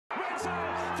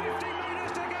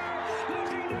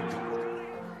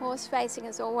Horse racing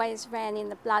has always ran in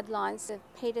the bloodlines of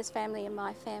Peter's family and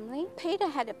my family. Peter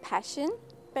had a passion,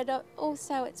 but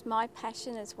also it's my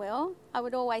passion as well. I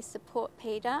would always support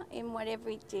Peter in whatever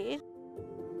he did.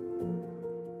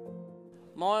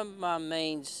 My mum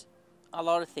means a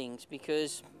lot of things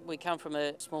because we come from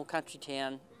a small country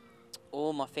town.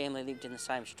 All my family lived in the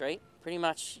same street. Pretty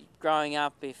much growing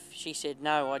up, if she said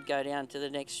no, I'd go down to the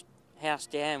next house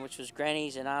down, which was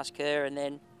Granny's, and ask her, and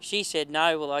then she said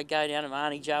no, well, I'd go down to my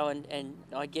Auntie Jo and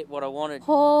I'd get what I wanted.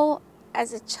 Paul,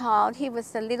 as a child, he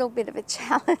was a little bit of a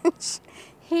challenge.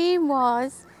 He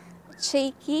was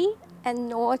cheeky and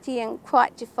naughty and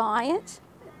quite defiant,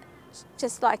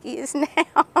 just like he is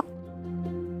now.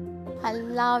 I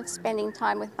love spending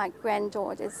time with my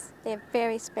granddaughters. They're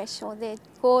very special. They're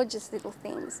gorgeous little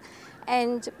things.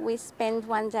 And we spend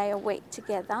one day a week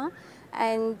together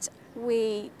and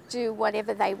we do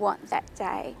whatever they want that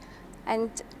day. And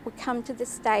we come to the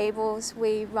stables,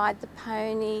 we ride the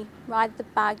pony, ride the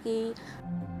buggy.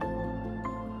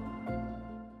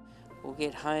 We'll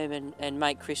get home and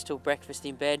make Crystal breakfast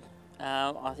in bed.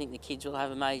 I think the kids will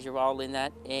have a major role in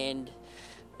that, and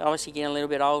obviously getting a little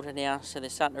bit older now, so they're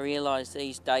starting to realise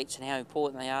these dates and how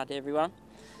important they are to everyone.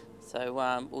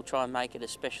 So we'll try and make it as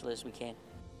special as we can.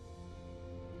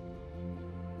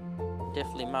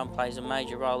 Definitely Mum plays a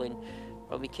major role in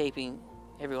probably keeping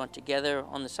everyone together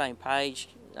on the same page,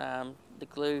 the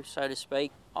glue, so to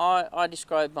speak. I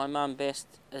describe my mum best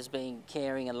as being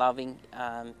caring and loving,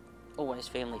 always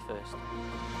family first.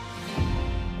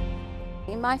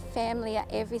 My family are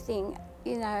everything,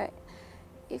 you know.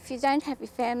 If you don't have your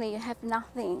family, you have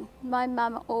nothing. My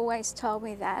mum always told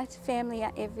me that. Family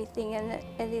are everything, and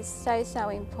it is so, so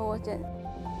important.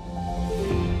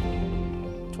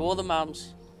 To all the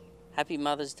mums, happy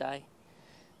Mother's Day.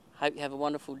 Hope you have a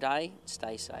wonderful day.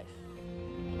 Stay safe.